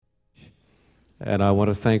And I want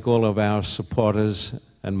to thank all of our supporters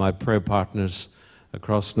and my prayer partners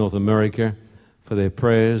across North America for their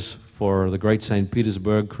prayers for the Great St.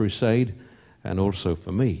 Petersburg Crusade and also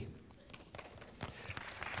for me.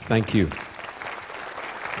 Thank you.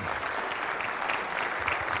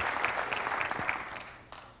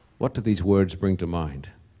 What do these words bring to mind?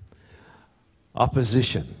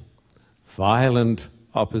 Opposition, violent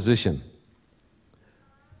opposition,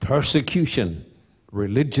 persecution,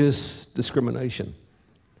 religious discrimination,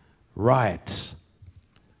 riots,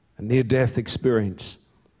 a near-death experience,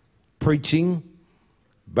 preaching,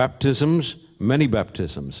 baptisms, many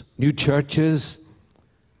baptisms, new churches,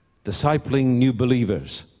 discipling new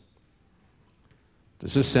believers.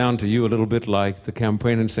 Does this sound to you a little bit like the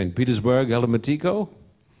campaign in St. Petersburg, Elematico,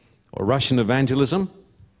 or Russian evangelism?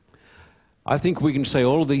 I think we can say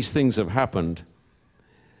all of these things have happened,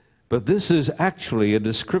 but this is actually a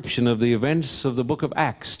description of the events of the book of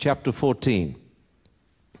Acts, chapter 14.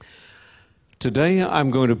 Today I'm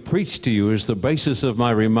going to preach to you as the basis of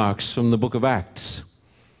my remarks from the book of Acts.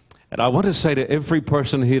 And I want to say to every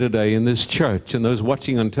person here today in this church and those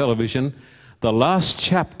watching on television, the last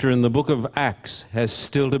chapter in the book of Acts has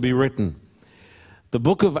still to be written. The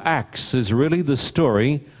book of Acts is really the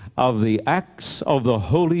story of the acts of the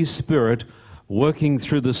Holy Spirit working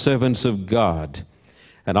through the servants of God.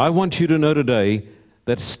 And I want you to know today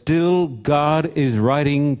that still God is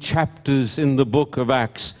writing chapters in the book of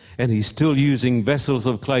Acts, and He's still using vessels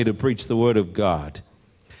of clay to preach the Word of God.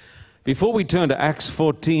 Before we turn to Acts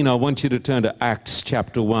 14, I want you to turn to Acts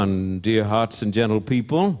chapter 1, dear hearts and gentle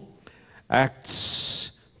people.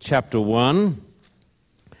 Acts chapter 1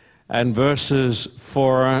 and verses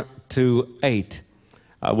 4 to 8.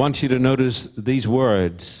 I want you to notice these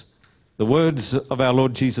words. The words of our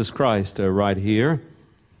Lord Jesus Christ are right here.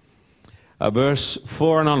 Verse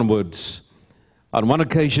 4 and onwards. On one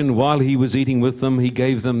occasion, while he was eating with them, he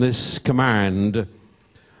gave them this command: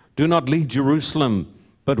 "Do not leave Jerusalem,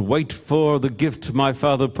 but wait for the gift my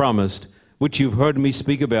Father promised, which you've heard me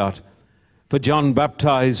speak about. For John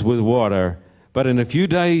baptized with water, but in a few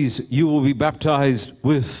days you will be baptized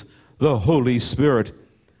with the Holy Spirit."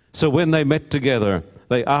 So when they met together,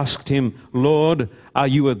 they asked him, "Lord, are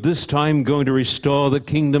you at this time going to restore the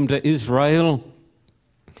kingdom to Israel?"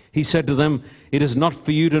 He said to them, "It is not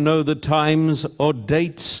for you to know the times or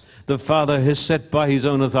dates the Father has set by his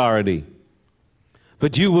own authority.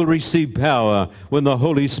 But you will receive power when the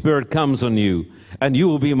Holy Spirit comes on you, and you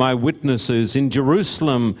will be my witnesses in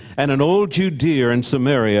Jerusalem and in all Judea and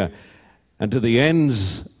Samaria and to the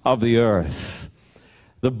ends of the earth."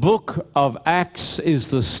 The book of Acts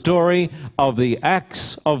is the story of the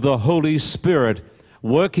acts of the Holy Spirit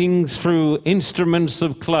working through instruments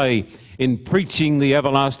of clay in preaching the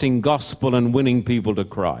everlasting gospel and winning people to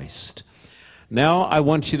Christ. Now I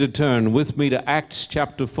want you to turn with me to Acts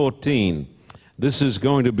chapter 14. This is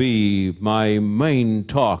going to be my main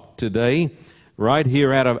talk today, right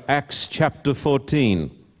here out of Acts chapter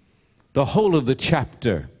 14. The whole of the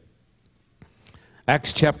chapter.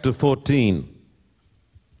 Acts chapter 14.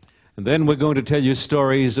 And then we're going to tell you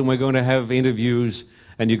stories, and we're going to have interviews,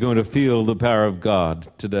 and you're going to feel the power of God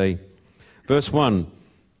today. Verse 1.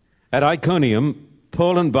 At Iconium,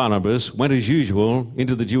 Paul and Barnabas went as usual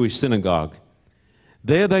into the Jewish synagogue.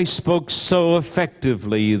 There they spoke so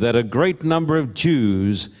effectively that a great number of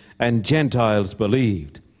Jews and Gentiles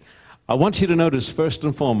believed. I want you to notice first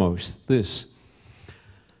and foremost this,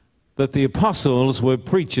 that the apostles were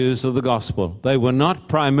preachers of the gospel. They were not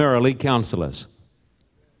primarily counselors.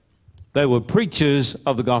 They were preachers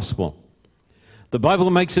of the gospel. The Bible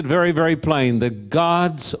makes it very, very plain that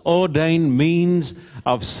God's ordained means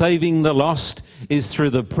of saving the lost is through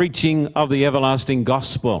the preaching of the everlasting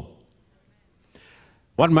gospel.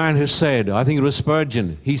 One man has said, I think it was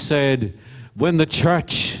Spurgeon, he said, when the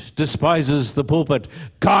church despises the pulpit,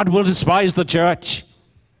 God will despise the church.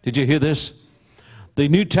 Did you hear this? The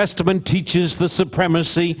New Testament teaches the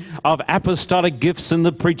supremacy of apostolic gifts in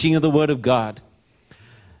the preaching of the Word of God.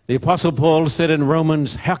 The Apostle Paul said in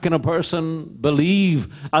Romans, how can a person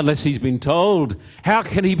believe unless he's been told? How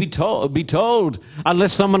can he be told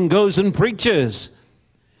unless someone goes and preaches?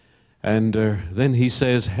 And then he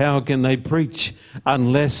says, how can they preach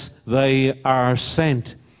unless they are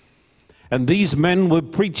sent? And these men were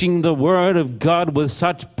preaching the Word of God with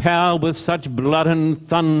such power, with such blood and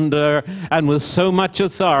thunder, and with so much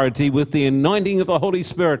authority, with the anointing of the Holy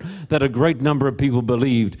Spirit, that a great number of people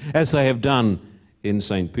believed, as they have done in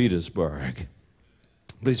St. Petersburg.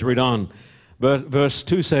 Please read on. Verse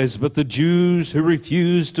 2 says, "But the Jews who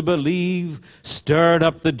refused to believe stirred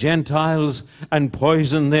up the Gentiles and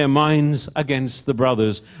poisoned their minds against the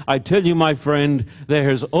brothers." I tell you, my friend, there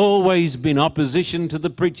has always been opposition to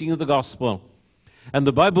the preaching of the gospel. And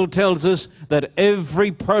the Bible tells us that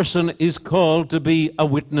every person is called to be a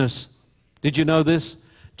witness. Did you know this?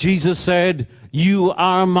 Jesus said, "You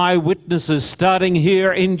are my witnesses," starting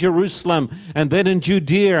here in Jerusalem, and then in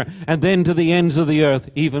Judea, and then to the ends of the earth,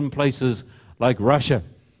 even places like Russia.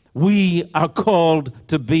 We are called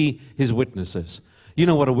to be his witnesses. You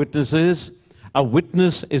know what a witness is? A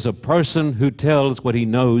witness is a person who tells what he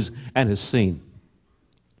knows and has seen.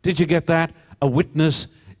 Did you get that? A witness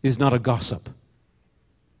is not a gossip.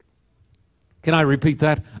 Can I repeat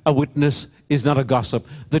that? A witness is not a gossip.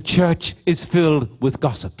 The church is filled with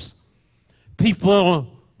gossips. People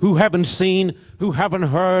who haven't seen, who haven't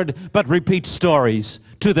heard, but repeat stories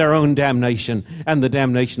to their own damnation and the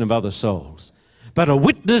damnation of other souls. But a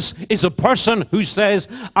witness is a person who says,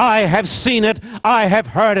 "I have seen it, I have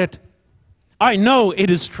heard it, I know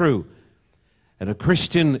it is true." And a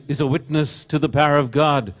Christian is a witness to the power of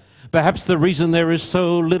God. Perhaps the reason there is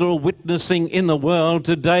so little witnessing in the world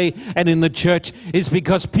today and in the church is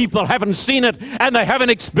because people haven't seen it and they haven't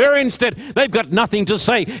experienced it. They've got nothing to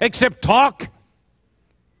say except talk.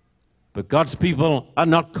 But God's people are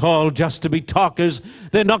not called just to be talkers.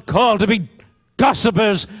 They're not called to be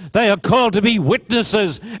gossipers. They are called to be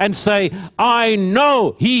witnesses and say, "I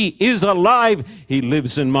know he is alive. He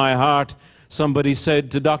lives in my heart." Somebody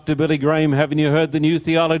said to Dr. Billy Graham, "Haven't you heard the new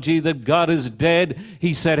theology that God is dead?"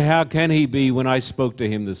 He said, "How can he be when I spoke to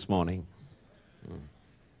him this morning?"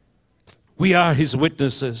 We are his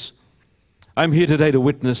witnesses. I'm here today to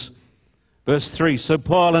witness. Verse 3, "So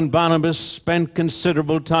Paul and Barnabas spent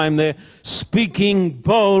considerable time there, speaking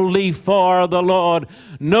boldly for the Lord."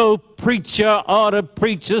 No preacher ought to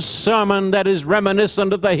preach a sermon that is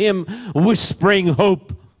reminiscent of the hymn, "Whispering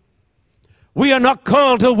Hope." We are not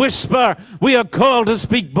called to whisper. We are called to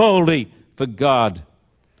speak boldly for God.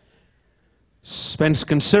 Spends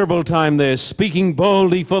considerable time there, speaking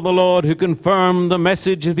boldly for the Lord, who confirmed the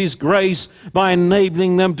message of his grace by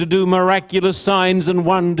enabling them to do miraculous signs and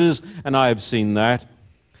wonders. And I have seen that.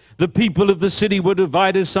 The people of the city were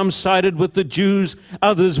divided. Some sided with the Jews,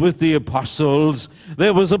 others with the apostles.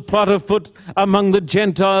 There was a plot afoot among the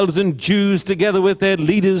Gentiles and Jews, together with their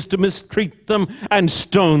leaders, to mistreat them and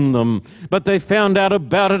stone them. But they found out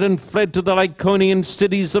about it and fled to the Lycaonian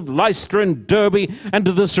cities of Lystra and Derbe and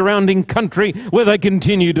to the surrounding country, where they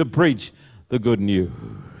continued to preach the good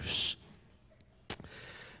news.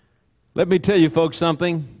 Let me tell you folks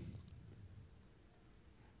something.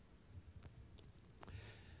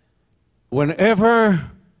 Whenever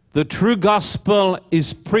the true gospel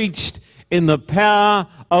is preached in the power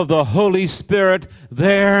of the Holy Spirit,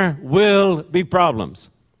 there will be problems.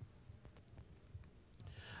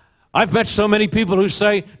 I've met so many people who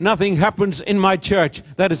say, "Nothing happens in my church."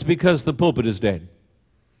 That is because the pulpit is dead.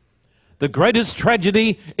 The greatest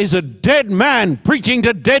tragedy is a dead man preaching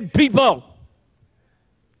to dead people.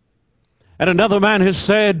 And another man has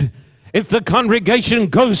said, "If the congregation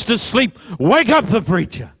goes to sleep, wake up the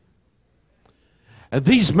preacher." And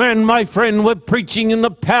these men, my friend, were preaching in the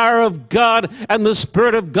power of God, and the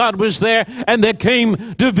Spirit of God was there, and there came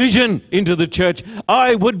division into the church.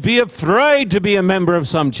 I would be afraid to be a member of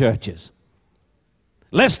some churches,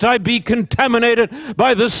 lest I be contaminated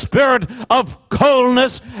by the spirit of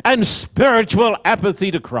coldness and spiritual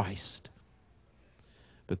apathy to Christ.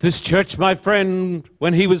 But this church, my friend,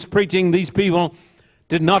 when he was preaching, these people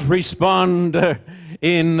did not respond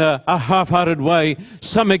in a half-hearted way.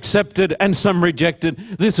 Some accepted and some rejected.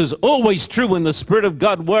 This is always true when the Spirit of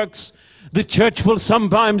God works. The church will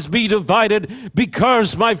sometimes be divided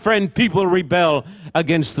because, my friend, people rebel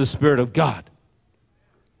against the Spirit of God.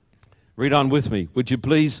 Read on with me, would you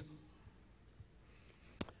please?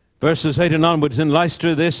 Verses 8 and onwards. "In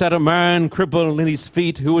Lystra there sat a man crippled in his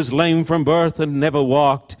feet, who was lame from birth and never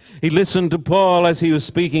walked. He listened to Paul as he was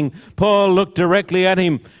speaking. Paul looked directly at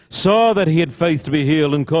him, saw that he had faith to be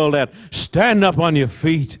healed, and called out, 'Stand up on your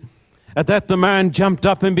feet.' At that the man jumped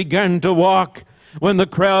up and began to walk. When the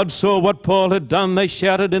crowd saw what Paul had done, they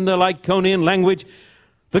shouted in the Lycaonian language,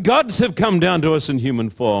 'The gods have come down to us in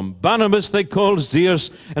human form.' Barnabas they called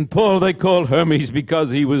Zeus, and Paul they called Hermes,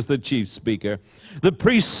 because he was the chief speaker. The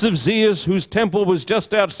priests of Zeus, whose temple was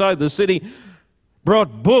just outside the city,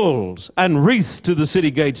 brought bulls and wreaths to the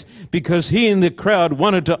city gates, because he and the crowd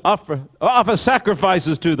wanted to offer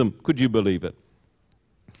sacrifices to them." Could you believe it?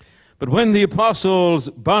 But when the apostles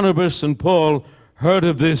Barnabas and Paul heard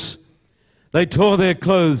of this, they tore their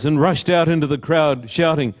clothes and rushed out into the crowd,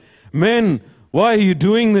 shouting, "Men, why are you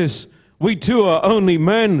doing this? We too are only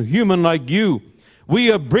men, human like you.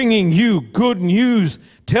 We are bringing you good news,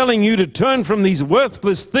 telling you to turn from these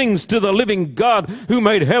worthless things to the living God who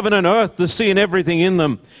made heaven and earth, the sea, and everything in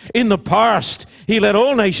them. In the past, he let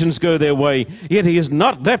all nations go their way, yet he has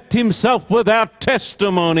not left himself without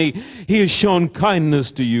testimony. He has shown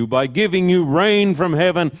kindness to you by giving you rain from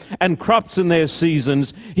heaven and crops in their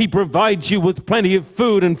seasons. He provides you with plenty of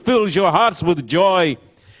food and fills your hearts with joy.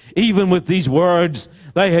 Even with these words,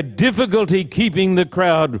 they had difficulty keeping the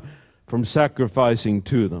crowd from sacrificing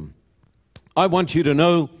to them. I want you to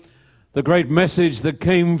know the great message that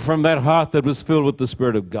came from that heart that was filled with the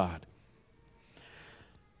Spirit of God.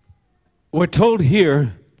 We're told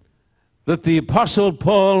here that the Apostle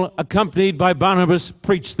Paul, accompanied by Barnabas,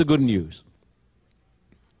 preached the good news.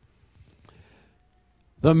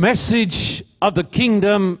 The message of the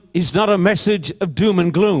kingdom is not a message of doom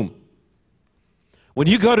and gloom. When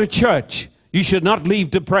you go to church, you should not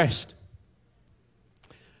leave depressed.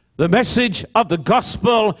 The message of the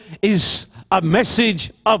gospel is a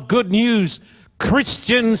message of good news.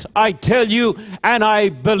 Christians, I tell you, and I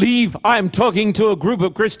believe I'm talking to a group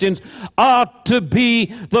of Christians, ought to be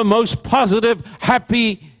the most positive,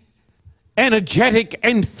 happy, energetic,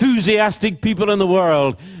 enthusiastic people in the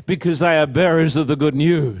world because they are bearers of the good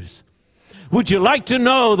news. Would you like to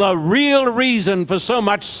know the real reason for so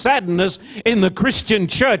much sadness in the Christian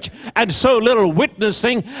church and so little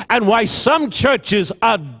witnessing, and why some churches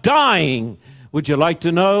are dying? Would you like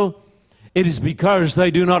to know? It is because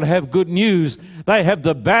they do not have good news. They have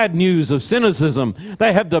the bad news of cynicism.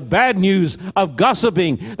 They have the bad news of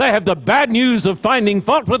gossiping. They have the bad news of finding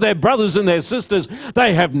fault with their brothers and their sisters.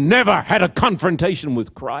 They have never had a confrontation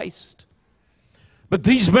with Christ. But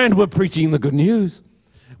these men were preaching the good news.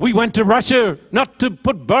 We went to Russia not to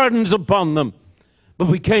put burdens upon them, but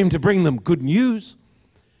we came to bring them good news.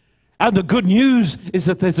 And the good news is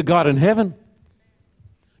that there's a God in heaven.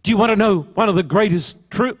 Do you want to know one of the greatest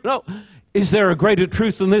truths? No. Is there a greater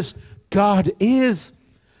truth than this? God is.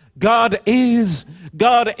 God is.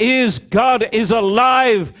 God is. God is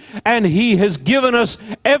alive. And he has given us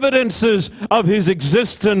evidences of his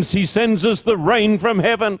existence. He sends us the rain from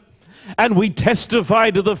heaven. And we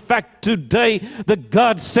testify to the fact today that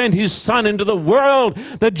God sent his Son into the world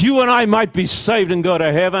that you and I might be saved and go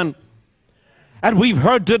to heaven. And we've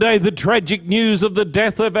heard today the tragic news of the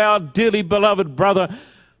death of our dearly beloved brother,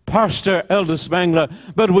 Pastor Elder Spangler.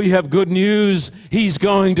 But we have good news. He's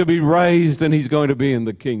going to be raised and he's going to be in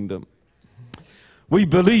the kingdom. We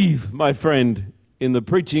believe, my friend, in the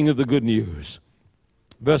preaching of the good news.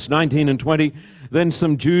 Verse 19 and 20, then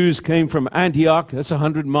some Jews came from Antioch, that's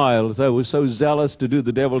 100 miles, they were so zealous to do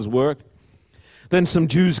the devil's work. Then some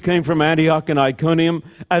Jews came from Antioch and Iconium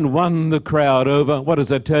and won the crowd over. What does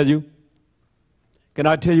that tell you? Can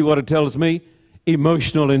I tell you what it tells me?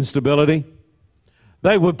 Emotional instability.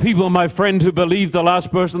 They were people, my friend, who believed the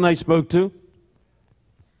last person they spoke to.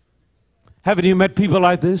 Haven't you met people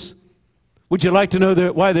like this? Would you like to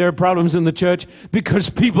know why there are problems in the church? Because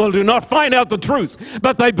people do not find out the truth,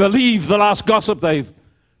 but they believe the last gossip they've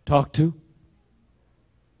talked to.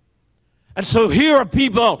 And so here are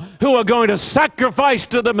people who are going to sacrifice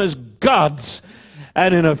to them as gods,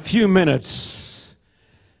 and in a few minutes,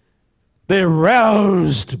 they're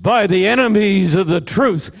roused by the enemies of the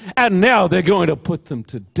truth, and now they're going to put them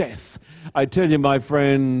to death. I tell you, my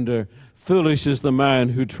friend, foolish is the man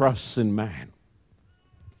who trusts in man.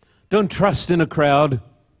 Don't trust in a crowd.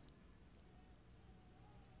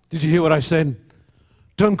 Did you hear what I said?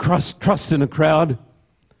 Don't trust in a crowd.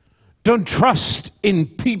 Don't trust in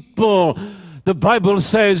people. The Bible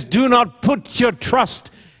says, do not put your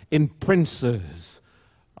trust in princes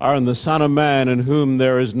or in the Son of Man in whom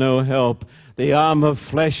there is no help. The arm of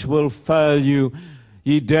flesh will fail you.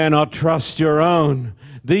 Ye dare not trust your own.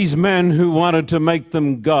 These men who wanted to make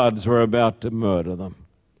them gods were about to murder them.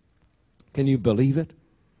 Can you believe it?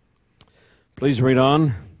 Please read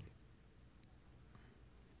on.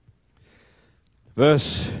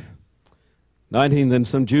 Verse 19, then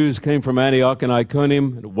some Jews came from Antioch and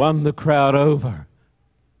Iconium and won the crowd over.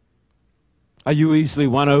 Are you easily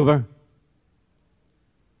won over?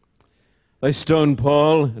 They stoned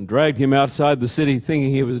Paul and dragged him outside the city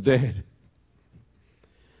thinking he was dead.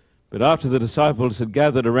 But after the disciples had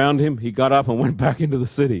gathered around him, he got up and went back into the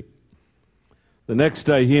city. The next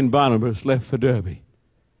day he and Barnabas left for Derbe.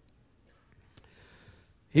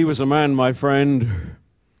 He was a man, my friend,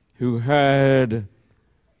 who had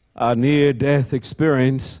a near-death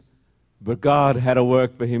experience, but God had a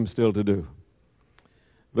work for him still to do.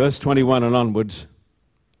 Verse 21 and onwards,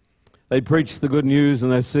 they preached the good news in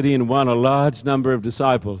their city and won a large number of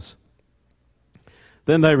disciples.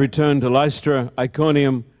 Then they returned to Lystra,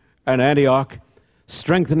 Iconium, and Antioch,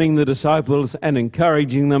 strengthening the disciples and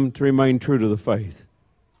encouraging them to remain true to the faith.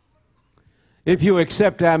 If you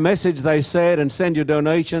accept our message, they said, and send your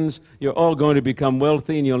donations, you're all going to become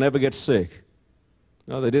wealthy and you'll never get sick.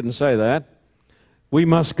 No, they didn't say that. We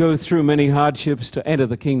must go through many hardships to enter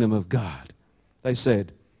the kingdom of God, they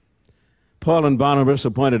said. Paul and Barnabas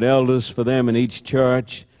appointed elders for them in each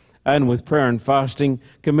church, and with prayer and fasting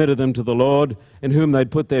committed them to the Lord, in whom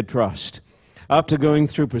they'd put their trust. After going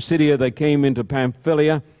through Pisidia, they came into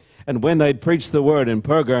Pamphylia, and when they'd preached the word in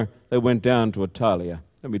Perga, they went down to Attalia.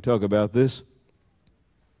 Let me talk about this.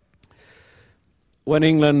 When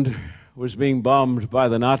England was being bombed by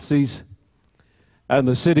the Nazis, and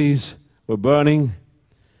the cities were burning,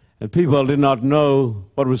 and people did not know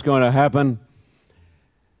what was going to happen,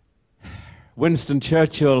 Winston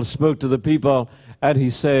Churchill spoke to the people, and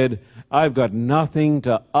he said, I've got nothing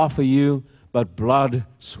to offer you but blood,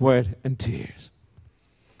 sweat, and tears.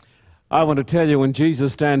 I want to tell you, when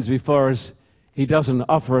Jesus stands before us, he doesn't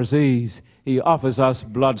offer us ease. He offers us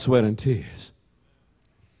blood, sweat, and tears.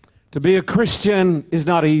 To be a Christian is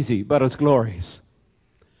not easy, but it's glorious.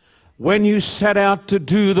 When you set out to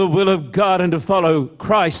do the will of God and to follow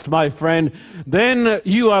Christ, my friend, then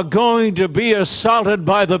you are going to be assaulted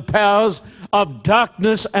by the powers of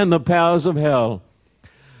darkness and the powers of hell.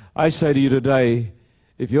 I say to you today,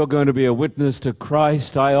 if you're going to be a witness to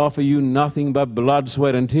Christ, I offer you nothing but blood,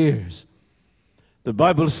 sweat, and tears. The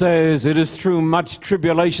Bible says it is through much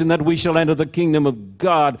tribulation that we shall enter the kingdom of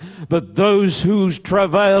God. But those who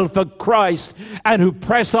travail for Christ and who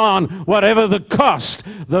press on, whatever the cost,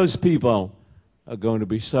 those people are going to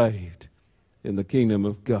be saved in the kingdom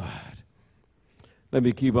of God. Let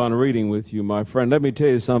me keep on reading with you, my friend. Let me tell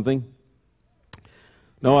you something.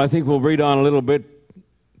 No, I think we'll read on a little bit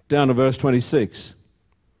down to verse 26.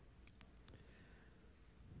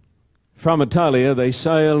 From Attalia, they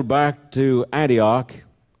sailed back to Antioch,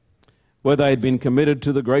 where they had been committed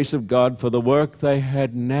to the grace of God for the work they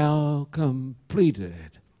had now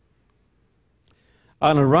completed.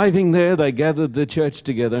 On arriving there, they gathered the church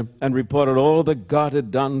together and reported all that God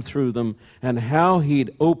had done through them and how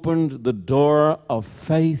he'd opened the door of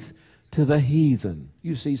faith to the heathen.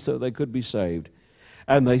 You see, so they could be saved.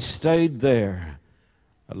 And they stayed there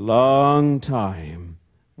a long time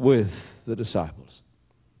with the disciples.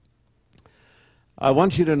 I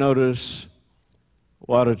want you to notice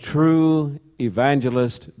what a true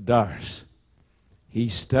evangelist does. He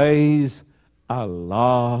stays a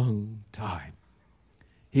long time.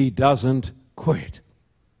 He doesn't quit.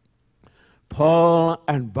 Paul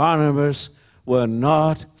and Barnabas were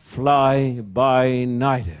not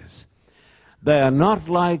fly-by-nighters. They are not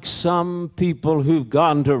like some people who've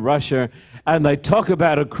gone to Russia and they talk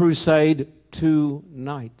about a crusade 2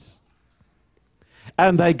 nights.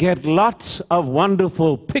 And they get lots of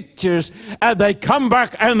wonderful pictures, and they come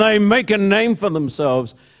back and they make a name for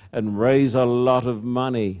themselves and raise a lot of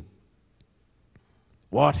money.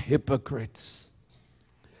 What hypocrites.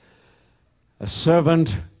 A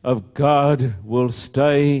servant of God will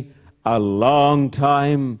stay a long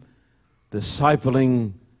time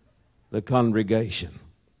discipling the congregation.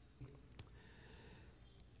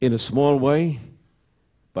 In a small way,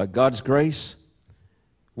 by God's grace,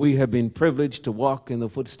 we have been privileged to walk in the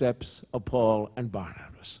footsteps of Paul and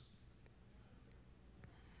Barnabas.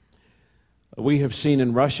 We have seen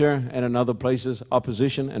in Russia and in other places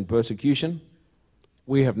opposition and persecution.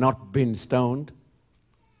 We have not been stoned.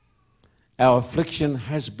 Our affliction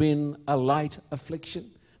has been a light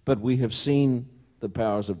affliction, but we have seen the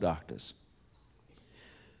powers of darkness.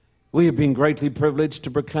 We have been greatly privileged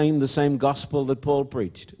to proclaim the same gospel that Paul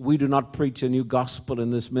preached. We do not preach a new gospel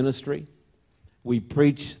in this ministry. We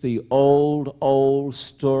preach the old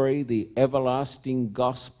story, the everlasting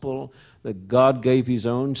gospel that God gave his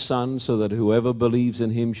own Son so that whoever believes in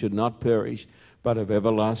him should not perish, but have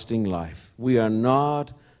everlasting life. We are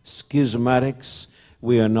not schismatics.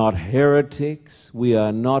 We are not heretics. We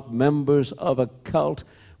are not members of a cult.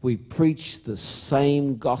 We preach the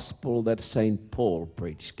same gospel that St. Paul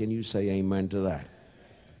preached. Can you say amen to that?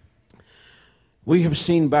 We have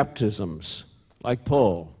seen baptisms like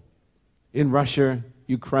Paul in Russia,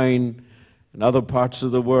 Ukraine, and other parts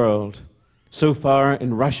of the world. So far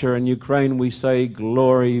in Russia and Ukraine, we say,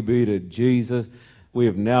 glory be to Jesus. We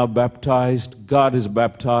have now baptized, God has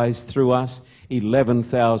baptized through us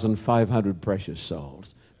 11,500 precious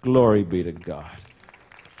souls. Glory be to God.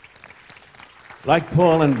 Like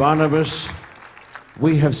Paul and Barnabas,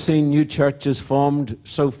 we have seen new churches formed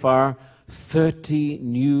so far. 30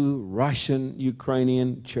 new Russian,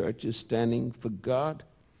 Ukrainian churches standing for God.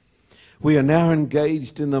 We are now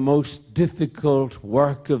engaged in the most difficult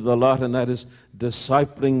work of the lot, and that is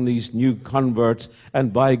discipling these new converts,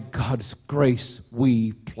 and by God's grace,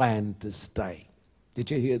 we plan to stay. Did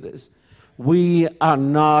you hear this? We are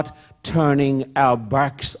not turning our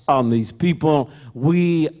backs on these people.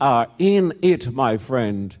 We are in it, my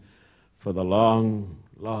friend, for the long,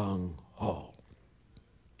 long haul.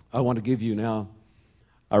 I want to give you now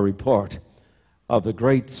a report of the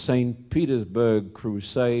great St. Petersburg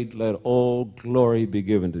crusade. Let all glory be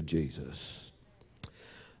given to Jesus.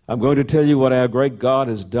 I'm going to tell you what our great God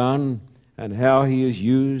has done and how he has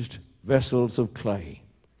used vessels of clay.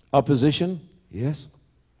 Opposition? Yes.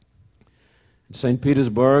 In St.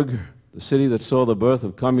 Petersburg, the city that saw the birth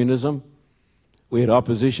of communism, we had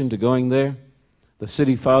opposition to going there. The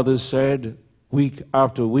city fathers said, week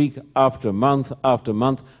after week, after month,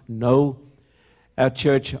 no. Our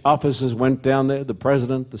church officers went down there. The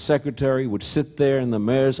president, the secretary would sit there in the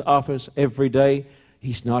mayor's office every day.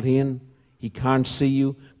 He's not in. He can't see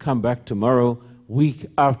you. Come back tomorrow. Week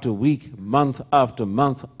after week, month after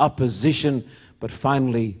month, opposition. But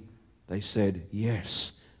finally, they said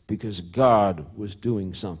yes, because God was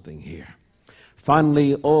doing something here.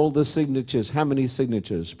 Finally, all the signatures. How many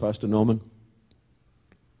signatures, Pastor Norman?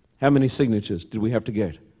 How many signatures did we have to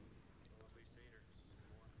get?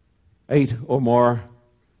 8 or more.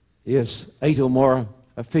 Yes, 8 or more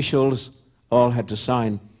officials all had to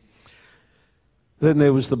sign. Then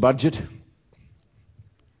there was the budget.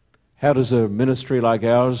 How does a ministry like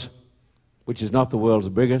ours, which is not the world's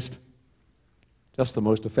biggest, just the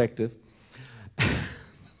most effective,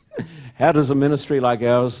 how does a ministry like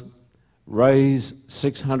ours raise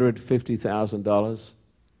 $650,000?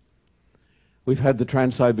 We've had the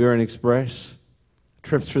Trans-Siberian Express,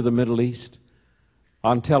 trips through the Middle East,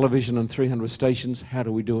 on television on 300 stations. How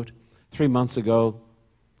do we do it? 3 months ago,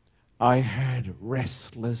 I had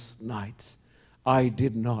restless nights. I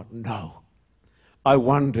did not know. I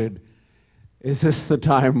wondered, is this the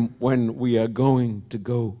time when we are going to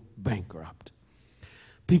go bankrupt?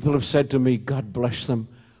 People have said to me, God bless them,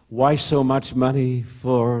 why so much money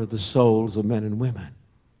for the souls of men and women?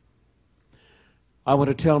 I want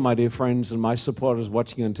to tell my dear friends and my supporters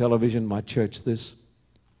watching on television, my church, this.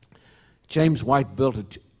 James White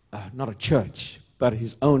built not a church, but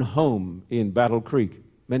his own home in Battle Creek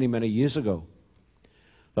many, many years ago.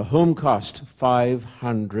 The home cost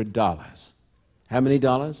 $500. How many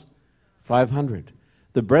dollars? 500.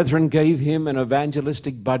 The brethren gave him an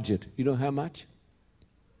evangelistic budget. You know how much?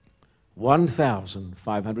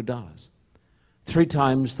 $1,500. 3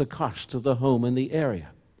 times the cost of the home in the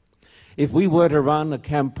area. If we were to run a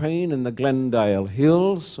campaign in the Glendale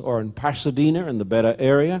Hills or in Pasadena in the better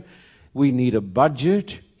area, we need a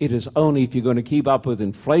budget. It is only, if you're going to keep up with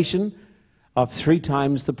inflation, of 3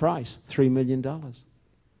 times the price, $3 million.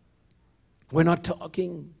 We're not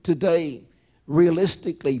talking today.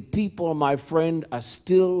 Realistically, people, my friend, are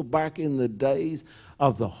still back in the days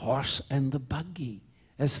of the horse and the buggy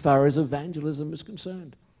as far as evangelism is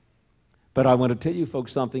concerned. But I want to tell you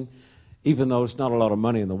folks something. Even though it's not a lot of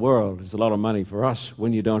money in the world, it's a lot of money for us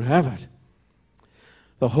when you don't have it.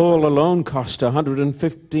 The hall alone cost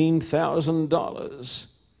 $115,000.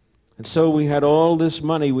 And so we had all this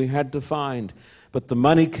money we had to find. But the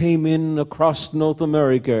money came in across North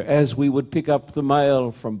America as we would pick up the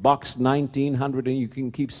mail from Box 1900, and you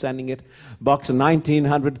can keep sending it. Box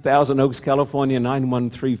 1900, Thousand Oaks, California,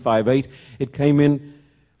 91358. It came in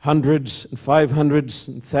hundreds and 500s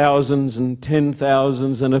and thousands and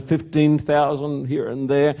 10,000s and a 15,000 here and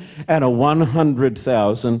there and a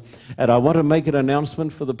 100,000. And I want to make an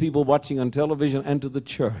announcement for the people watching on television and to the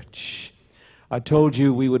church. I told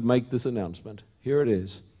you we would make this announcement. Here it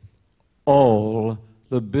is. All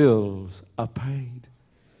the bills are paid.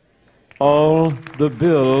 All the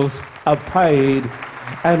bills are paid,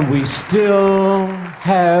 and we still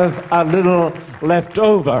have a little left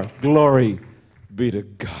over. Glory be to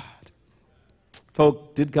God.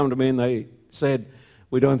 Folk did come to me and they said,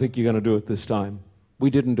 we don't think you're going to do it this time.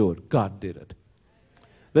 We didn't do it. God did it.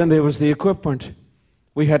 Then there was the equipment.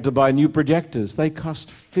 We had to buy new projectors. They cost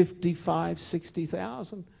 $55,000,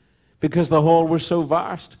 $60,000 because the hall was so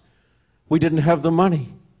vast. We didn't have the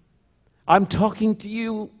money. I'm talking to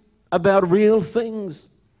you about real things.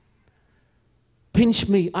 Pinch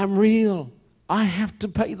me, I'm real. I have to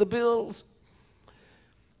pay the bills.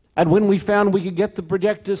 And when we found we could get the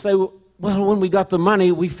projectors, when we got the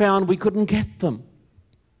money, we found we couldn't get them.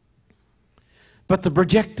 But the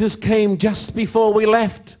projectors came just before we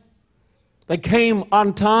left. They came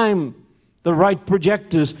on time, the right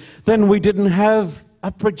projectors. Then we didn't have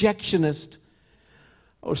a projectionist.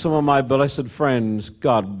 Oh, some of my blessed friends,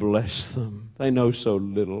 God bless them. They know so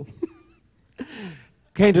little.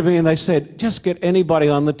 came to me and they said, just get anybody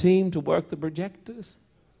on the team to work the projectors.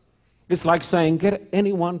 It's like saying, get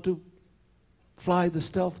anyone to fly the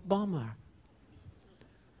stealth bomber.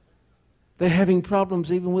 They're having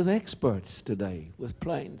problems even with experts today, with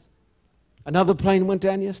planes. Another plane went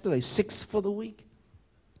down yesterday, 6 for the week.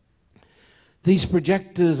 These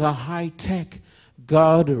projectors are high-tech.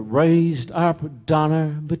 God raised up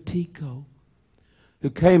Donna Batico, who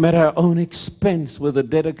came at her own expense with a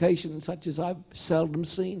dedication such as I've seldom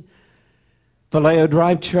seen. Vallejo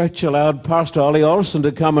Drive Church allowed Pastor Ollie Olson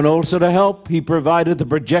to come and also to help. He provided the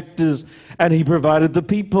projectors and he provided the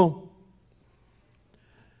people.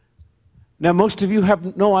 Now, most of you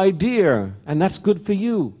have no idea, and that's good for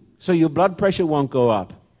you, so your blood pressure won't go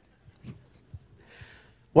up.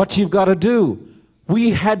 What you've got to do,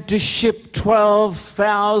 we had to ship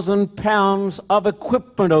 12,000 pounds of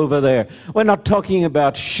equipment over there. We're not talking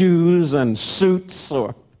about shoes and suits,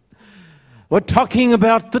 or we're talking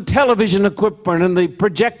about the television equipment and the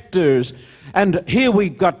projectors. And here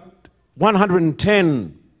we've got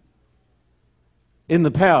 110 in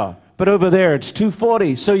the power, but over there it's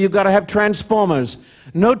 240, so you've got to have transformers.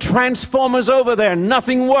 No transformers over there.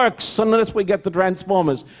 Nothing works unless we get the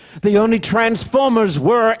transformers. The only transformers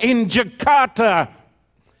were in Jakarta,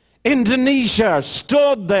 Indonesia,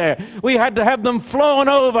 stored there. We had to have them flown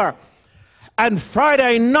over. And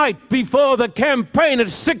Friday night before the campaign at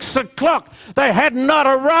 6 o'clock, they had not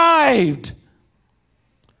arrived.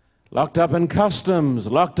 Locked up in customs,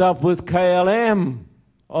 locked up with KLM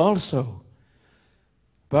also.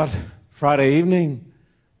 But Friday evening,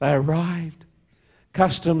 they arrived.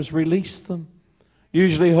 Customs released them.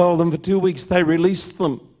 Usually hold them for 2 weeks. They released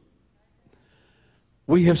them.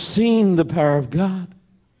 We have seen the power of God.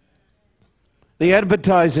 The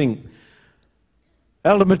advertising.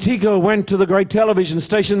 Elder Matico went to the great television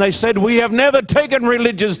station. They said, we have never taken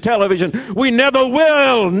religious television. We never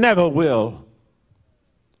will, never will.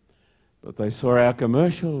 But they saw our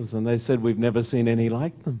commercials and they said, we've never seen any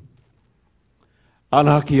like them. On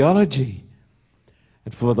archaeology.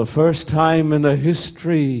 And for the first time in the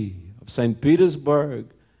history of St. Petersburg,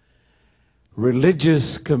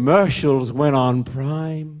 religious commercials went on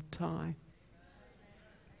prime time.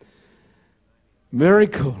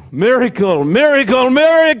 Miracle, miracle, miracle,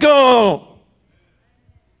 miracle.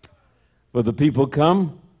 Will the people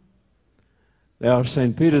come? Now,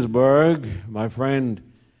 St. Petersburg, my friend,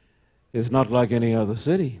 is not like any other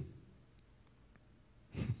city.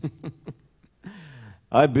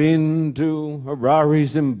 I've been to Harare,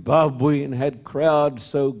 Zimbabwe, and had crowds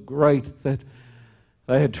so great that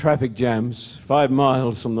they had traffic jams 5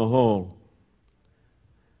 miles from the hall.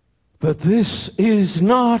 But this is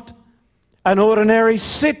not an ordinary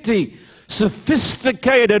city.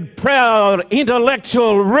 Sophisticated, proud,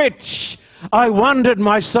 intellectual, rich. I wondered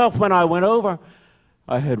myself when I went over.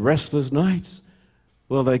 I had restless nights.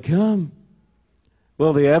 Will they come?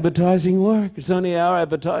 Will the advertising work? It's only our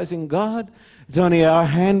advertising, God. It's only our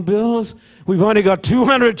handbills. We've only got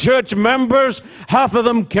 200 church members. Half of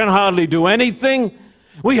them can hardly do anything.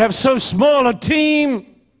 We have so small a team.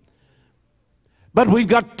 But we've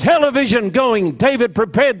got television going. David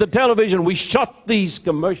prepared the television. We shot these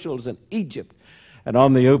commercials in Egypt. And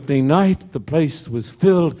on the opening night, the place was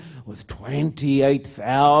filled with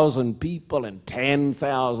 28,000 people and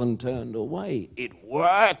 10,000 turned away. It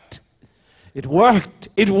worked. It worked.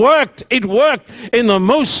 It worked. It worked in the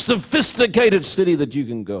most sophisticated city that you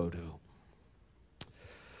can go to.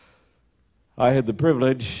 I had the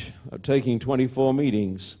privilege of taking 24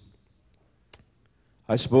 meetings.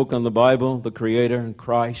 I spoke on the Bible, the Creator, and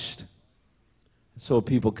Christ. And so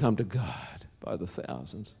people come to God by the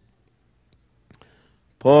thousands.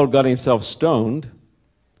 Paul got himself stoned.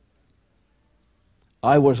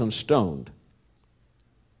 I wasn't stoned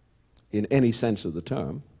in any sense of the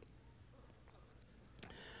term.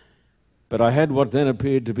 But I had what then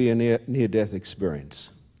appeared to be a near-death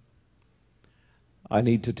experience. I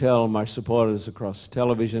need to tell my supporters across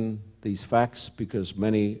television these facts because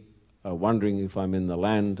many are wondering if I'm in the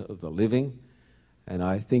land of the living, and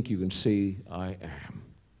I think you can see I am.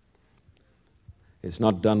 It's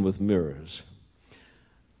not done with mirrors.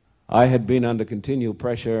 I had been under continual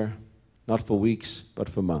pressure, not for weeks, but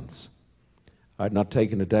for months. I had not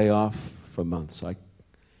taken a day off for months. I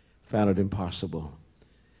found it impossible.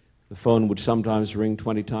 The phone would sometimes ring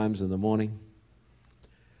 20 times in the morning.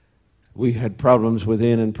 We had problems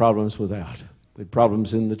within and problems without. We had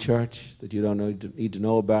problems in the church that you don't need to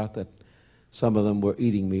know about, that some of them were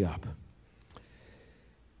eating me up.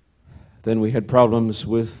 Then we had problems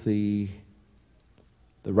with the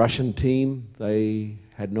Russian team. They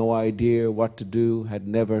had no idea what to do, had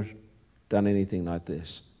never done anything like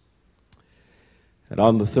this. And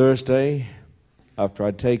on the Thursday, after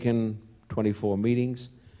I'd taken 24 meetings,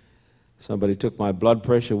 somebody took my blood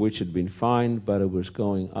pressure, which had been fine, but it was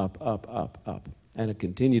going up, up, up, up. And it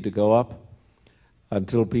continued to go up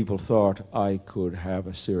until people thought I could have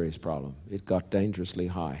a serious problem. It got dangerously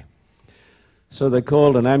high. So they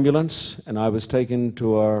called an ambulance, and I was taken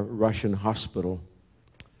to a Russian hospital.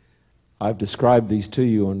 I've described these to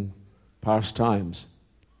you in past times.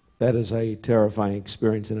 That is a terrifying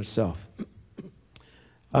experience in itself.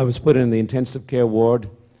 I was put in the intensive care ward.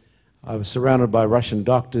 I was surrounded by Russian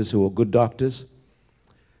doctors who were good doctors,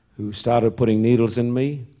 who started putting needles in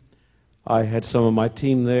me. I had some of my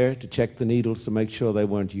team there to check the needles to make sure they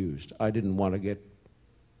weren't used. I didn't want to get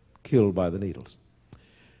killed by the needles.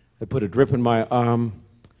 They put a drip in my arm,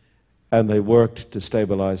 and they worked to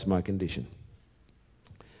stabilize my condition.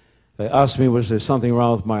 They asked me, was there something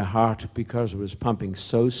wrong with my heart because it was pumping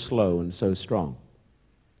so slow and so strong?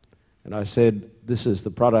 And I said, this is the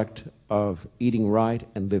product of eating right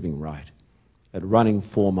and living right, and running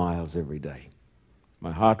 4 miles every day.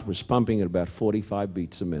 My heart was pumping at about 45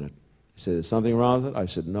 beats a minute. He said, is something wrong with it? I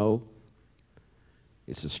said, no.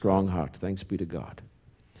 It's a strong heart, thanks be to God.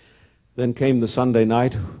 Then came the Sunday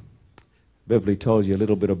night. Beverly told you a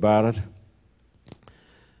little bit about it.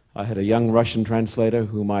 I had a young Russian translator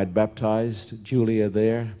whom I had baptized, Julia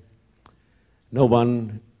there. No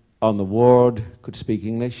one on the ward could speak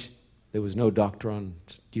English. There was no doctor on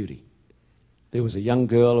duty. There was a young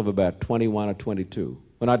girl of about 21 or 22.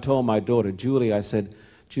 When I told my daughter, Julie, I said,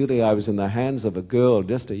 Julie, I was in the hands of a girl,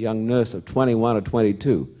 just a young nurse of 21 or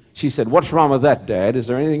 22. She said, what's wrong with that, Dad? Is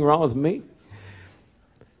there anything wrong with me?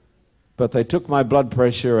 But they took my blood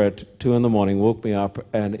pressure at 2 in the morning, woke me up,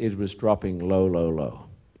 and it was dropping low, low, low.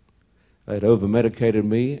 They'd over-medicated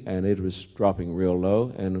me, and it was dropping real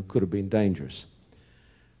low, and it could have been dangerous.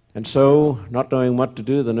 And so, not knowing what to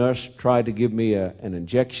do, the nurse tried to give me an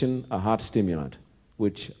injection, a heart stimulant,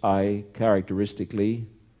 which I characteristically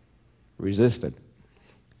resisted.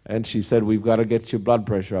 And she said, we've got to get your blood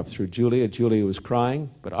pressure up through Julia. Julia was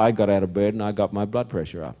crying, but I got out of bed and I got my blood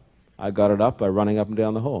pressure up. I got it up by running up and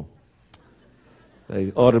down the hall.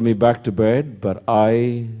 They ordered me back to bed, but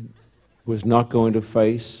I was not going to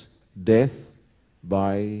face death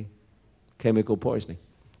by chemical poisoning,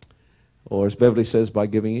 or as Beverly says, by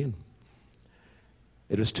giving in.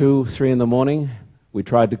 It was 2, 3 in the morning. We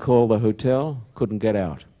tried to call the hotel, couldn't get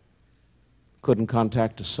out. Couldn't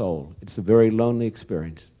contact a soul. It's a very lonely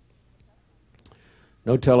experience.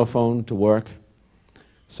 No telephone to work.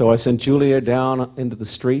 So I sent Julia down into the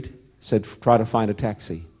street, said, try to find a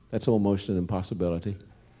taxi. That's almost an impossibility.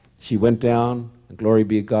 She went down, and glory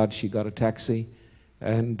be to God, she got a taxi,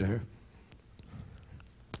 and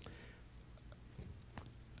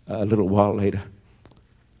a little while later,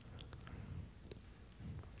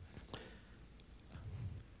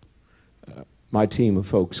 my team of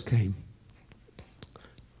folks came.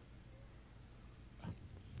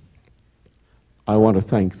 I want to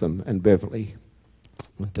thank them, and Beverly,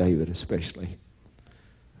 and David especially,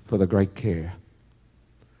 for the great care.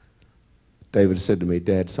 David said to me,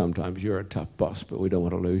 Dad, sometimes you're a tough boss, but we don't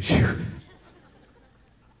want to lose you.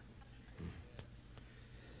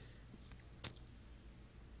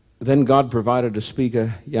 Then God provided a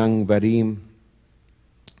speaker, young Vadim,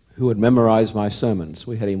 who had memorized my sermons.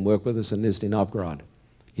 We had him work with us in Nizhny Novgorod.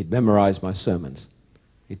 He'd memorized my sermons.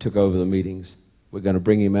 He took over the meetings. We're going to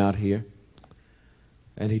bring him out here.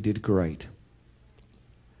 And he did great.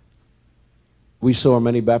 We saw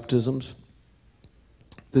many baptisms.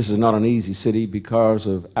 This is not an easy city because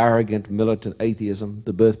of arrogant militant atheism,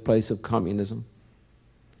 the birthplace of communism,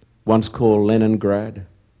 once called Leningrad.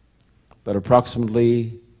 But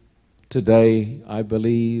approximately today, I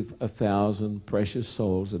believe 1,000 precious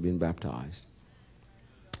souls have been baptized.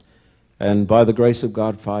 And by the grace of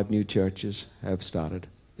God, 5 new churches have started.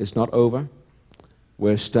 It's not over.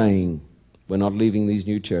 We're staying. We're not leaving these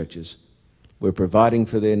new churches. We're providing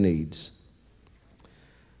for their needs.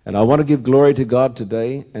 And I want to give glory to God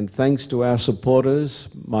today, and thanks to our supporters,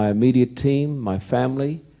 my immediate team, my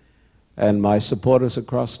family, and my supporters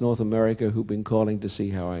across North America who've been calling to see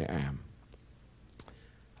how I am.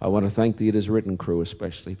 I want to thank the It Is Written crew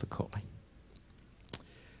especially for calling.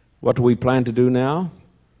 What do we plan to do now?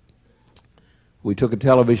 We took a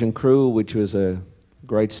television crew, which was a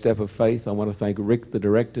great step of faith. I want to thank Rick, the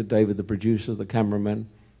director, David, the producer, the cameraman,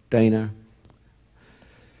 Dana,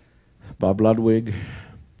 Bob Ludwig,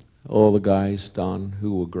 all the guys, Don,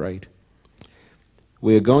 who were great.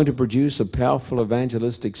 We are going to produce a powerful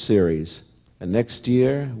evangelistic series. And next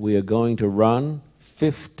year, we are going to run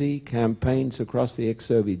 50 campaigns across the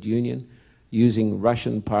ex-Soviet Union using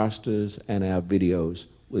Russian pastors and our videos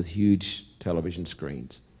with huge television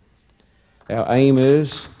screens. Our aim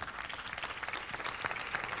is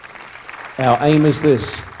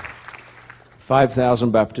this: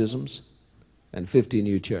 5,000 baptisms and 50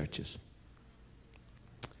 new churches.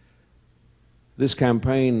 This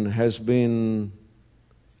campaign has been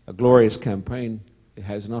a glorious campaign. It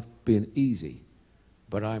has not been easy,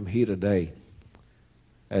 but I'm here today,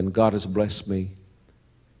 and God has blessed me,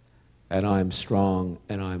 and I'm strong,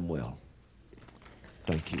 and I'm well.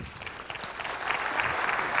 Thank you.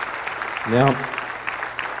 Now,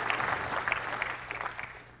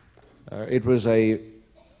 it was a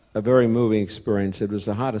very moving experience. It was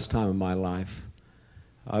the hardest time of my life.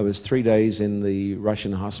 I was 3 days in the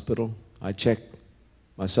Russian hospital. I checked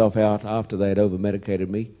myself out after they had over-medicated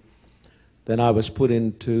me. Then I was put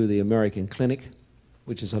into the American clinic,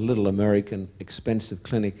 which is a little American expensive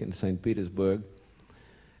clinic in St. Petersburg.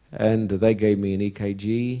 And they gave me an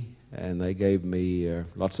EKG, and they gave me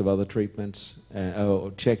lots of other treatments,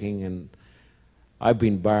 checking. And I've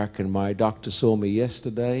been back, and my doctor saw me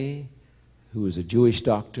yesterday, who is a Jewish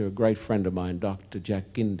doctor, a great friend of mine, Dr.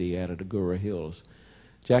 Jack Gindy out of Agoura Hills.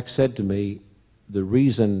 Jack said to me, the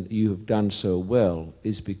reason you have done so well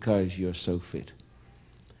is because you're so fit.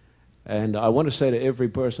 And I want to say to every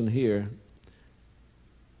person here,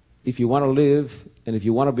 if you want to live, and if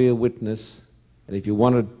you want to be a witness, and if you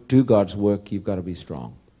want to do God's work, you've got to be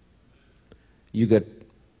strong. You get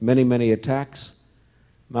many, many attacks.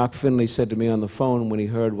 Mark Finley said to me on the phone when he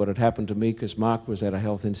heard what had happened to me, because Mark was at a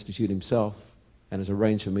health institute himself and has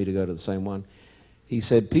arranged for me to go to the same one. He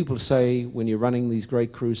said, people say when you're running these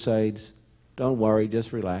great crusades, don't worry,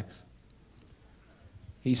 just relax.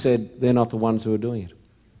 He said, they're not the ones who are doing it.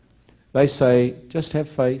 They say, just have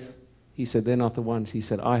faith. He said, they're not the ones. He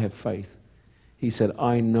said, I have faith. He said,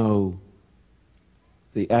 I know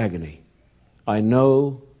the agony. I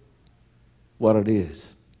know what it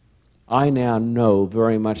is. I now know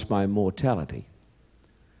very much my mortality.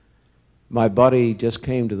 My body just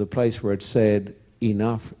came to the place where it said,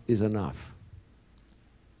 enough is enough.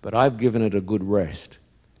 But I've given it a good rest,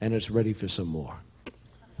 and it's ready for some more.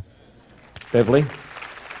 Beverly?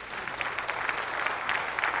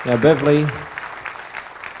 Now,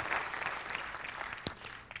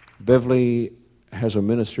 Beverly has a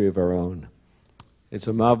ministry of her own. It's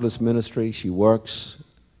a marvelous ministry. She works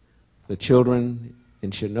for children in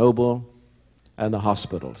Chernobyl and the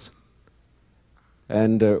hospitals.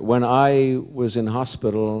 And when I was in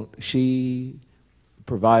hospital, she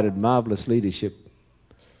provided marvelous leadership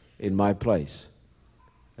in my place.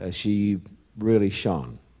 She really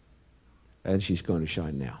shone, and she's going to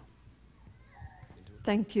shine now.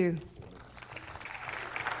 Thank you.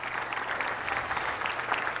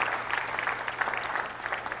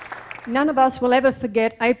 None of us will ever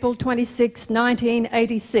forget April 26,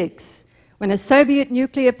 1986, when a Soviet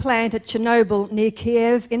nuclear plant at Chernobyl near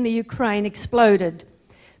Kiev in the Ukraine exploded,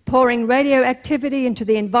 pouring radioactivity into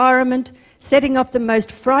the environment, setting off the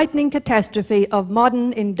most frightening catastrophe of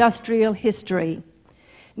modern industrial history.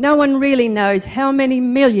 No one really knows how many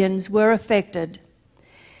millions were affected.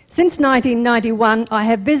 Since 1991, I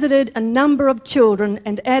have visited a number of children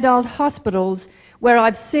and adult hospitals where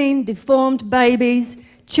I've seen deformed babies,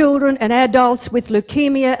 children and adults with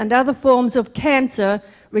leukemia and other forms of cancer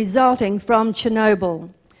resulting from Chernobyl.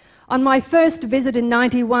 On my first visit in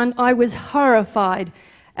 91, I was horrified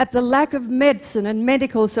at the lack of medicine and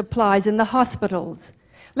medical supplies in the hospitals.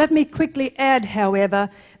 Let me quickly add, however,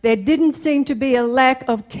 there didn't seem to be a lack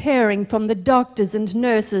of caring from the doctors and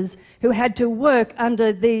nurses who had to work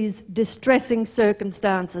under these distressing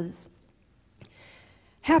circumstances.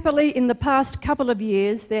 Happily, in the past couple of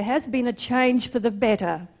years, there has been a change for the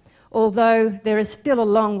better, although there is still a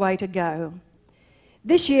long way to go.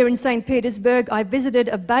 This year in St. Petersburg, I visited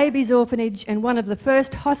a babies' orphanage and one of the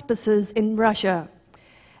first hospices in Russia.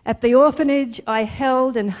 At the orphanage, I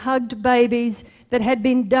held and hugged babies that had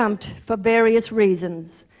been dumped for various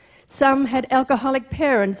reasons. Some had alcoholic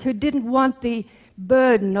parents who didn't want the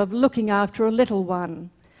burden of looking after a little one.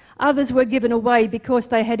 Others were given away because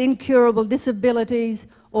they had incurable disabilities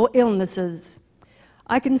or illnesses.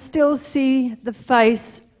 I can still see the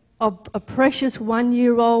face of a precious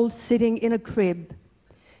 1-year-old sitting in a crib.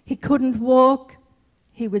 He couldn't walk,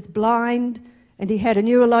 he was blind, and he had a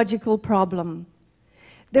neurological problem.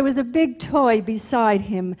 There was a big toy beside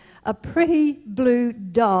him, a pretty blue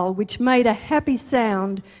doll which made a happy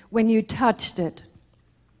sound when you touched it.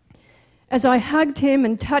 As I hugged him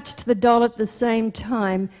and touched the doll at the same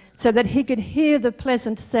time so that he could hear the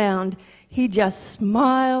pleasant sound, he just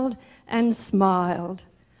smiled and smiled.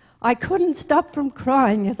 I couldn't stop from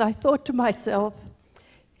crying as I thought to myself,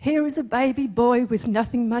 here is a baby boy with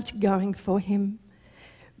nothing much going for him.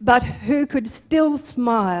 but who could still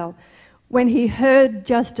smile when he heard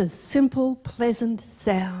just a simple, pleasant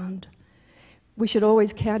sound. We should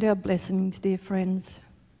always count our blessings, dear friends.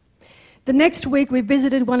 The next week, we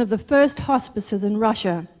visited one of the first hospices in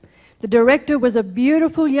Russia. The director was a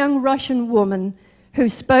beautiful young Russian woman who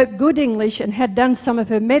spoke good English and had done some of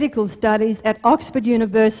her medical studies at Oxford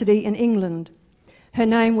University in England. Her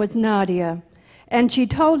name was Nadia, and she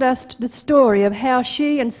told us the story of how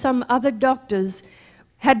she and some other doctors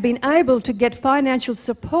had been able to get financial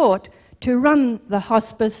support to run the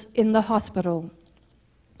hospice in the hospital.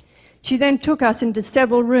 She then took us into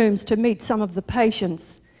several rooms to meet some of the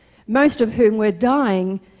patients, most of whom were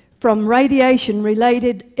dying from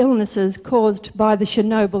radiation-related illnesses caused by the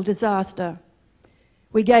Chernobyl disaster.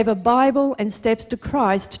 We gave a Bible and steps to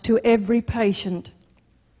Christ to every patient.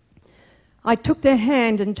 I took their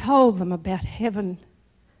hand and told them about heaven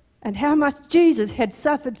and how much Jesus had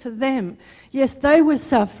suffered for them. Yes, they were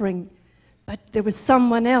suffering, but there was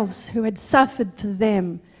someone else who had suffered for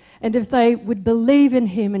them. And if they would believe in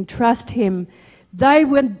him and trust him, they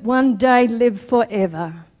would one day live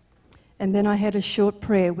forever. And then I had a short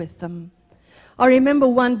prayer with them. I remember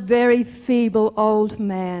one very feeble old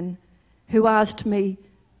man who asked me,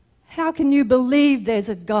 "How can you believe there's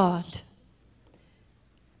a God?"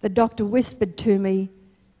 The doctor whispered to me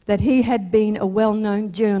that he had been a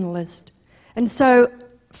well-known journalist. And so,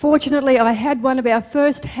 fortunately, I had one of our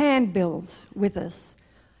first handbills with us.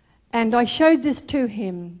 And I showed this to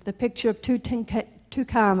him, the picture of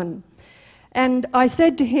Tutankhamun. And I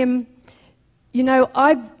said to him, "You know,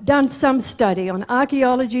 I've done some study on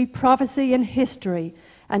archaeology, prophecy, and history,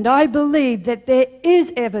 and I believe that there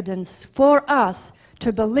is evidence for us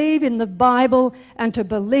to believe in the Bible and to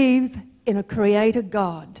believe in a creator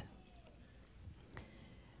God."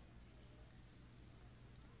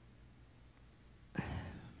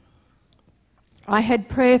 I had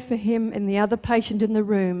prayer for him and the other patient in the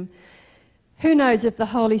room. Who knows if the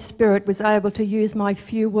Holy Spirit was able to use my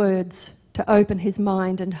few words to open his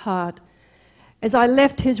mind and heart. As I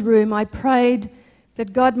left his room, I prayed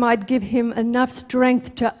that God might give him enough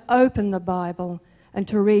strength to open the Bible and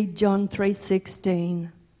to read John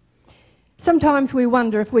 3:16. Sometimes we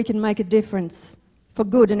wonder if we can make a difference for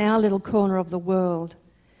good in our little corner of the world.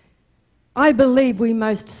 I believe we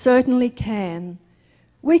most certainly can.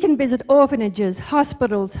 We can visit orphanages,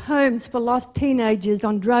 hospitals, homes for lost teenagers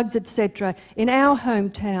on drugs, etc., in our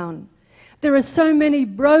hometown. There are so many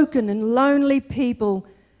broken and lonely people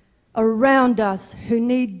around us who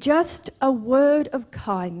need just a word of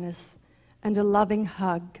kindness and a loving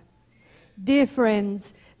hug. Dear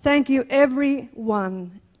friends, thank you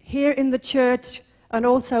everyone here in the church and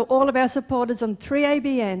also all of our supporters on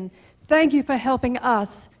 3ABN. Thank you for helping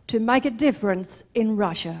us to make a difference in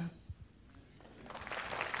Russia.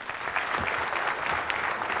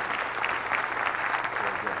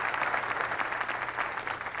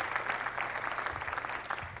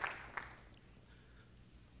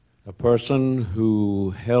 A person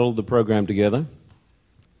who held the program together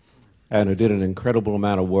and who did an incredible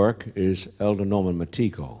amount of work is Elder Norman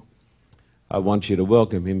Matiko. I want you to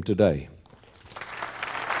welcome him today.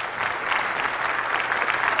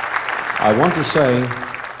 I want to say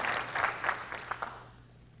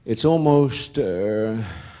it's almost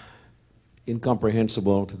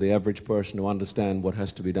incomprehensible to the average person to understand what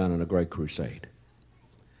has to be done in a great crusade.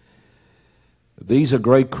 These are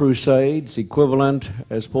great crusades, equivalent,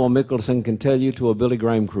 as Paul Mickelson can tell you, to a Billy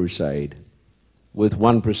Graham crusade with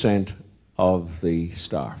 1% of the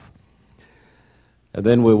staff. And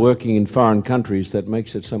then we're working in foreign countries. That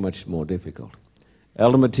makes it so much more difficult.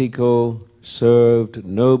 Elder Matiko served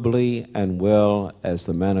nobly and well as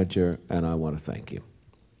the manager, and I want to thank you.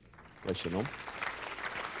 Bless you, Norm.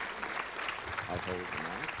 I'll hold the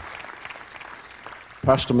mic.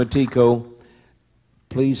 Pastor Matiko,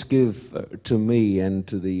 please give to me and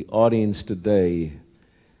to the audience today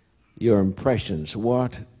your impressions.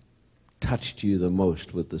 What touched you the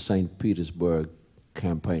most with the St. Petersburg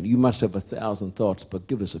campaign? You must have 1,000 thoughts, but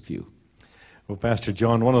give us a few. Well, Pastor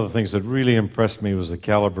John, one of the things that really impressed me was the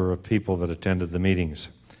caliber of people that attended the meetings.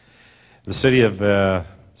 The city of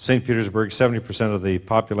St. Petersburg, 70% of the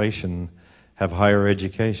population have higher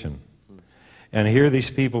education. And here these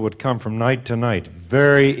people would come from night to night,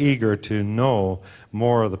 very eager to know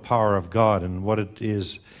more of the power of God and what it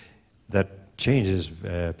is that changes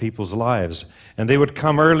people's lives. And they would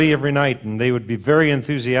come early every night, and they would be very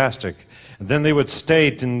enthusiastic. And then they would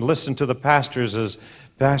stay and listen to the pastors as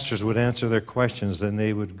pastors would answer their questions. Then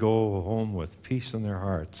they would go home with peace in their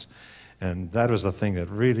hearts. And that was the thing that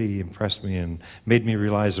really impressed me and made me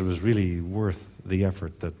realize it was really worth the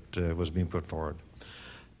effort that was being put forward.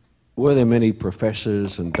 Were there many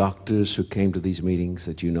professors and doctors who came to these meetings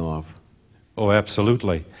that you know of? Oh,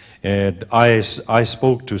 absolutely. And I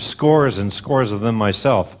spoke to scores and scores of them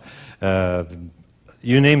myself.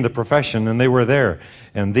 You name the profession, and they were there.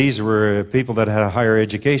 And these were people that had a higher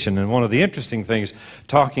education. And one of the interesting things,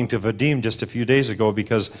 talking to Vadim just a few days ago,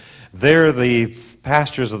 because there the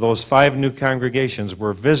pastors of those 5 new congregations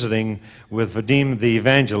were visiting with Vadim the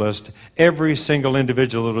evangelist, every single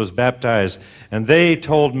individual that was baptized. And they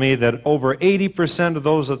told me that over 80% of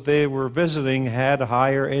those that they were visiting had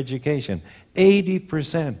higher education.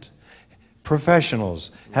 80%.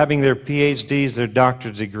 Professionals, having their PhDs, their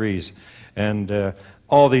doctorate degrees. And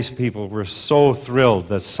all these people were so thrilled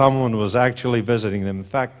that someone was actually visiting them. In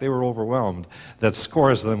fact, they were overwhelmed that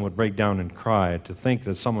scores of them would break down and cry to think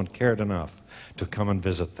that someone cared enough to come and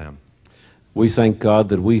visit them. We thank God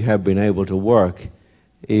that we have been able to work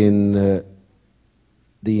in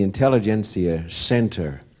the intelligentsia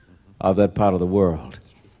center of that part of the world.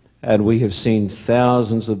 And we have seen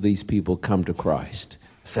thousands of these people come to Christ,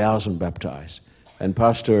 1,000 baptized. And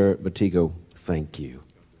Pastor Matico, thank you.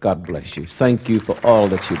 God bless you. Thank you for all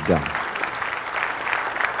that you've done.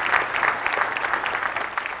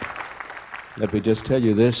 Let me just tell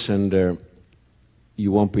you this, and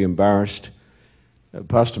you won't be embarrassed.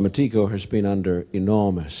 Pastor Matico has been under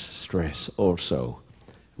enormous stress also.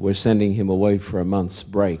 We're sending him away for a month's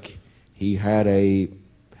break. He had a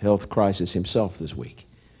health crisis himself this week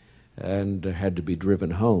and had to be driven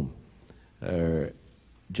home.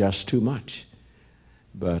 Just too much.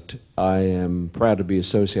 But I am proud to be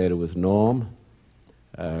associated with Norm,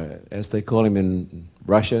 as they call him in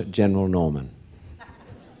Russia, General Norman.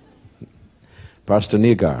 Pastor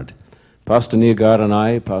Niergaard. Pastor Niergaard and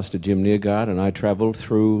I, Pastor Jim Niergaard and I traveled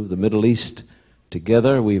through the Middle East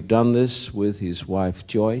together. We've done this with his wife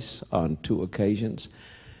Joyce on 2 occasions.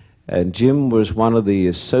 And Jim was one of the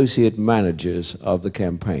associate managers of the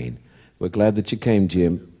campaign. We're glad that you came,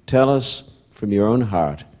 Jim. Tell us from your own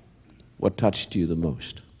heart, what touched you the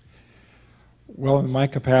most? Well, in my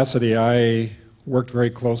capacity, I worked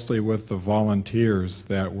very closely with the volunteers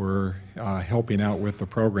that were helping out with the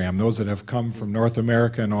program, those that have come from North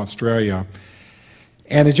America and Australia.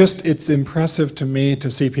 And it's impressive to me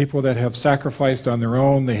to see people that have sacrificed on their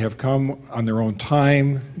own. They have come on their own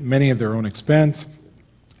time, many at their own expense.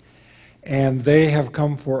 And they have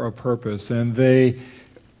come for a purpose. And they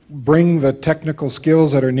bring the technical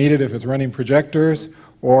skills that are needed if it's running projectors,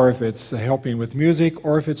 or if it's helping with music,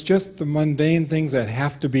 or if it's just the mundane things that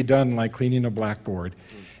have to be done, like cleaning a blackboard.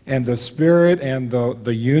 And the spirit and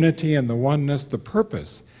the unity and the oneness, the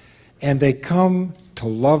purpose. And they come to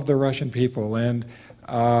love the Russian people. And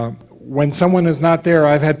when someone is not there,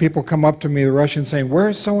 I've had people come up to me, the Russians, saying,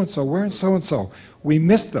 "Where's so-and-so? Where's so-and-so?" We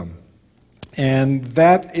miss them. And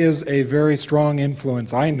that is a very strong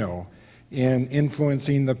influence, I know, in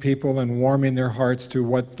influencing the people and warming their hearts to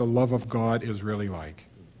what the love of God is really like.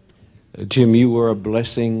 Jim, you were a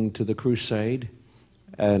blessing to the crusade,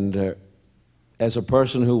 and as a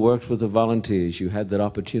person who worked with the volunteers, you had that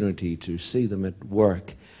opportunity to see them at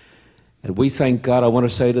work. And we thank God. I want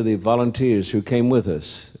to say to the volunteers who came with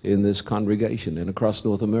us in this congregation and across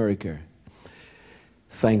North America,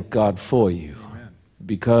 thank God for you. Amen.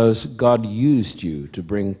 Because God used you to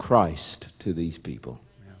bring Christ to these people.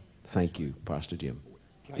 Yeah. Thank you, Pastor Jim.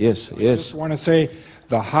 I Yes. just want to say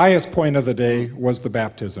the highest point of the day was the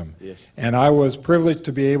baptism. Yes. And I was privileged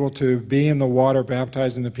to be able to be in the water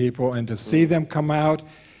baptizing the people and to see them come out,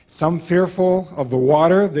 some fearful of the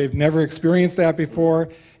water, they've never experienced that before,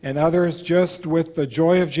 and others just with the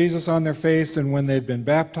joy of Jesus on their face. And when they'd been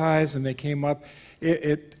baptized and they came up,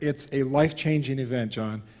 it's a life-changing event,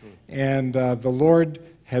 John. And the Lord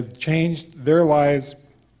has changed their lives,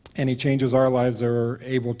 and He changes our lives that are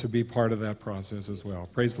able to be part of that process as well.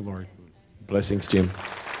 Praise the Lord. Blessings, Jim.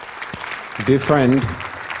 Dear friend,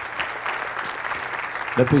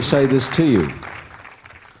 let me say this to you.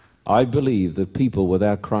 I believe that people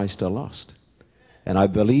without Christ are lost. And I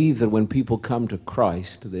believe that when people come to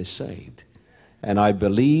Christ, they're saved. And I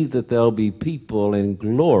believe that there'll be people in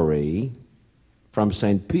glory from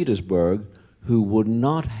St. Petersburg who would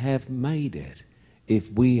not have made it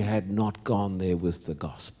if we had not gone there with the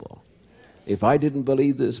gospel. If I didn't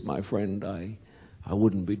believe this, my friend, I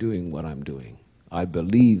wouldn't be doing what I'm doing. I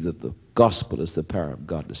believe that the gospel is the power of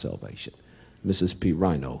God to salvation. Mrs. P.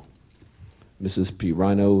 Rhino. Mrs. P.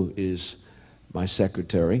 Rhino is my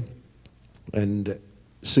secretary. And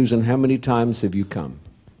Susan, how many times have you come?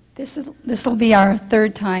 This will be our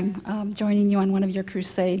 3rd time joining you on one of your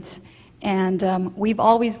crusades. And we've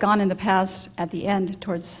always gone in the past at the end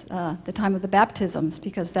towards the time of the baptisms,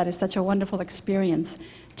 because that is such a wonderful experience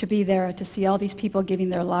to be there, to see all these people giving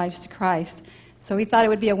their lives to Christ. So we thought it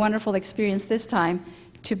would be a wonderful experience this time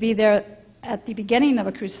to be there at the beginning of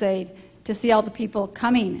a crusade, to see all the people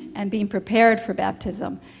coming and being prepared for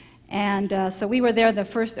baptism. And so we were there the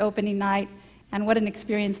first opening night, and what an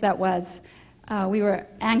experience that was. We were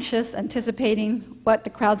anxious, anticipating what the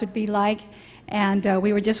crowds would be like, and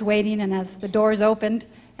we were just waiting, and as the doors opened,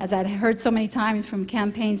 as I'd heard so many times from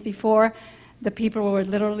campaigns before, the people were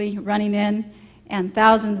literally running in, and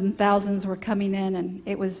thousands were coming in, and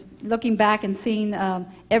it was looking back and seeing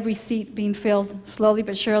every seat being filled slowly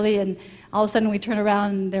but surely, and all of a sudden we turn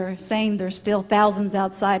around and they're saying there's still thousands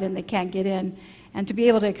outside and they can't get in. And to be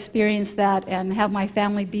able to experience that and have my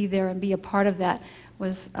family be there and be a part of that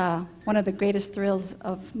was one of the greatest thrills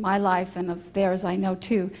of my life and of theirs, I know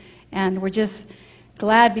too. And we're just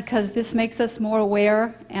glad because this makes us more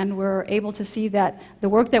aware, and we're able to see that the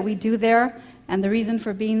work that we do there and the reason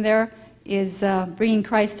for being there is bringing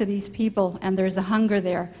Christ to these people, and there's a hunger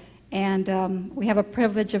there. And we have a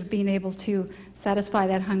privilege of being able to satisfy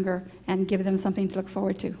that hunger and give them something to look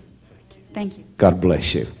forward to. Thank you. God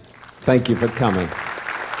bless you. Thank you for coming.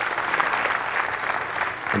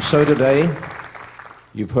 And so today,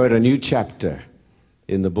 you've heard a new chapter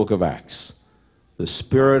in the book of Acts. The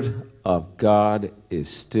Spirit of God is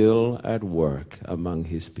still at work among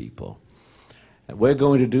His people. And we're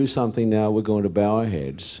going to do something now. We're going to bow our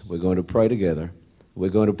heads. We're going to pray together. We're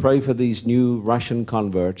going to pray for these new Russian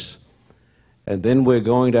converts. And then we're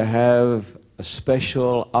going to have a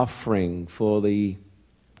special offering for the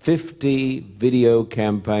 50 video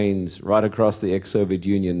campaigns right across the ex-Soviet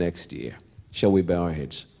Union next year. Shall we bow our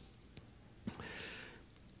heads?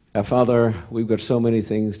 Our Father, we've got so many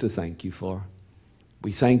things to thank you for.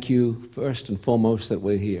 We thank you first and foremost that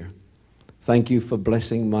we're here. Thank you for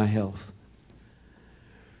blessing my health.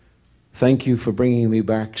 Thank you for bringing me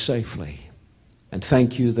back safely. And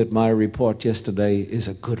thank you that my report yesterday is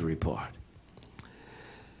a good report.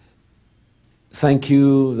 Thank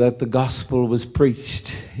you that the gospel was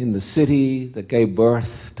preached in the city that gave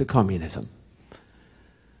birth to communism.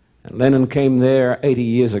 And Lenin came there 80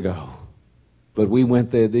 years ago, but we went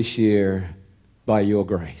there this year by your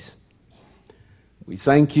grace. We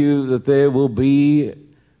thank you that there will be,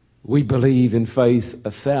 we believe in faith,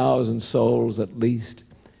 1,000 souls at least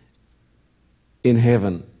in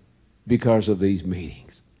heaven because of these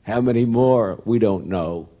meetings. How many more, we don't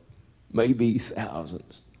know. Maybe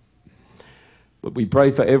thousands. But we pray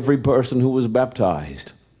for every person who was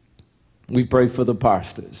baptized. We pray for the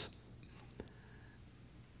pastors.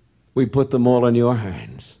 We put them all in your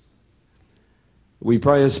hands. We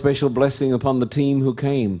pray a special blessing upon the team who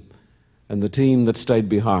came and the team that stayed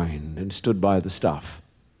behind and stood by the stuff.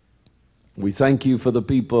 We thank you for the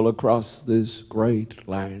people across this great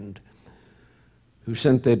land who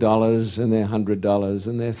sent their dollars and their $100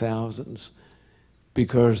 and their thousands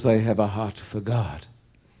because they have a heart for God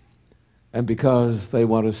and because they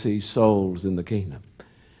want to see souls in the kingdom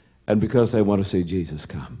and because they want to see Jesus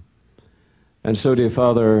come. And so, dear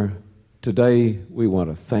Father, today we want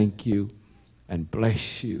to thank you and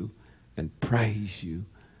bless you and praise you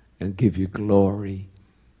and give you glory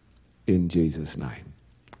in Jesus' name.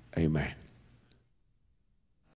 Amen.